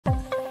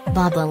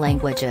bab.la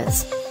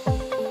languages.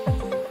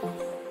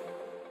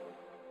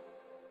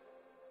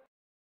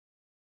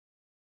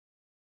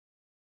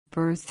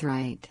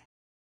 Birthright.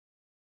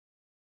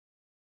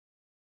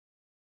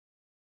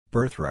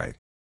 Birthright.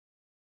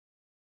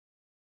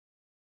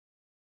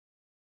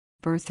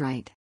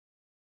 Birthright.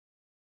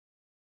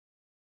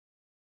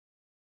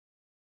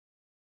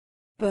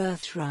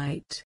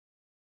 Birthright.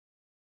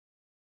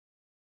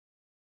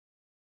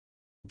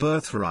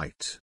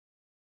 Birthright.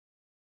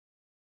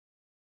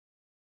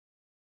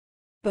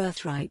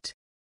 Birthright.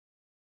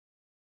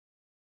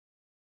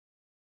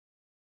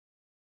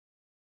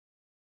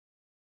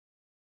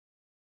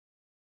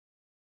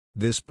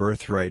 This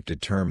birthright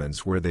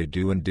determines where they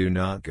do and do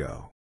not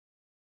go.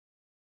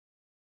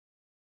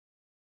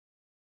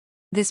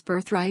 This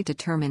birthright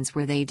determines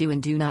where they do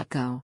and do not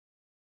go.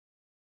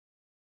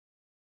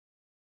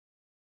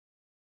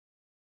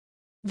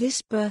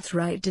 This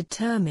birthright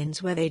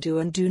determines where they do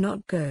and do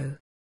not go.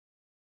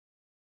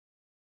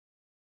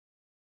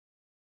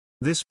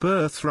 This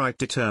birthright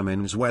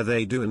determines where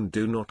they do and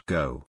do not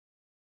go.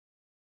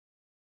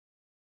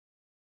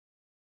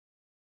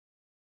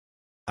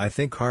 I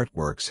think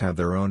artworks have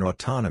their own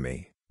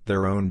autonomy,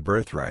 their own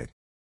birthright.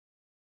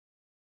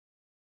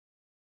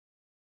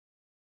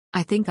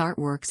 I think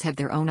artworks have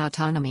their own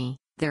autonomy,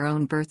 their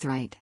own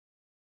birthright.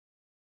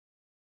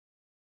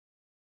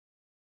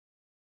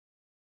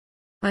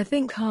 I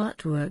think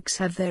artworks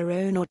have their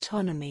own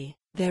autonomy,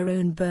 their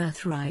own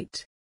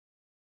birthright.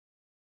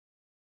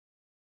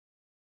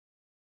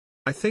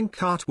 I think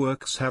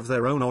artworks have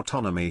their own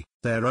autonomy,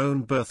 their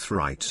own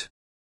birthright.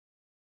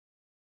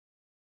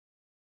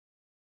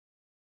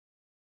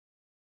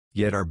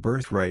 Yet our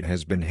birthright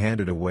has been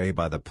handed away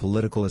by the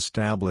political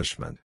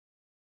establishment.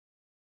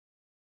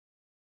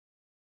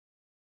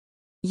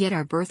 Yet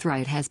our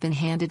birthright has been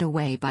handed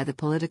away by the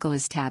political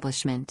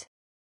establishment.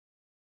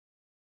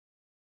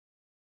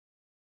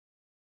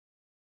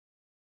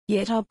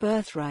 Yet our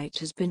birthright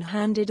has been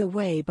handed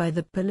away by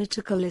the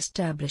political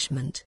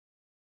establishment.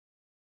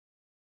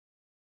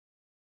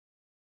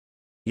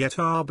 Yet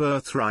our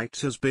birthright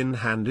has been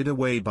handed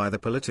away by the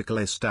political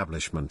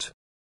establishment.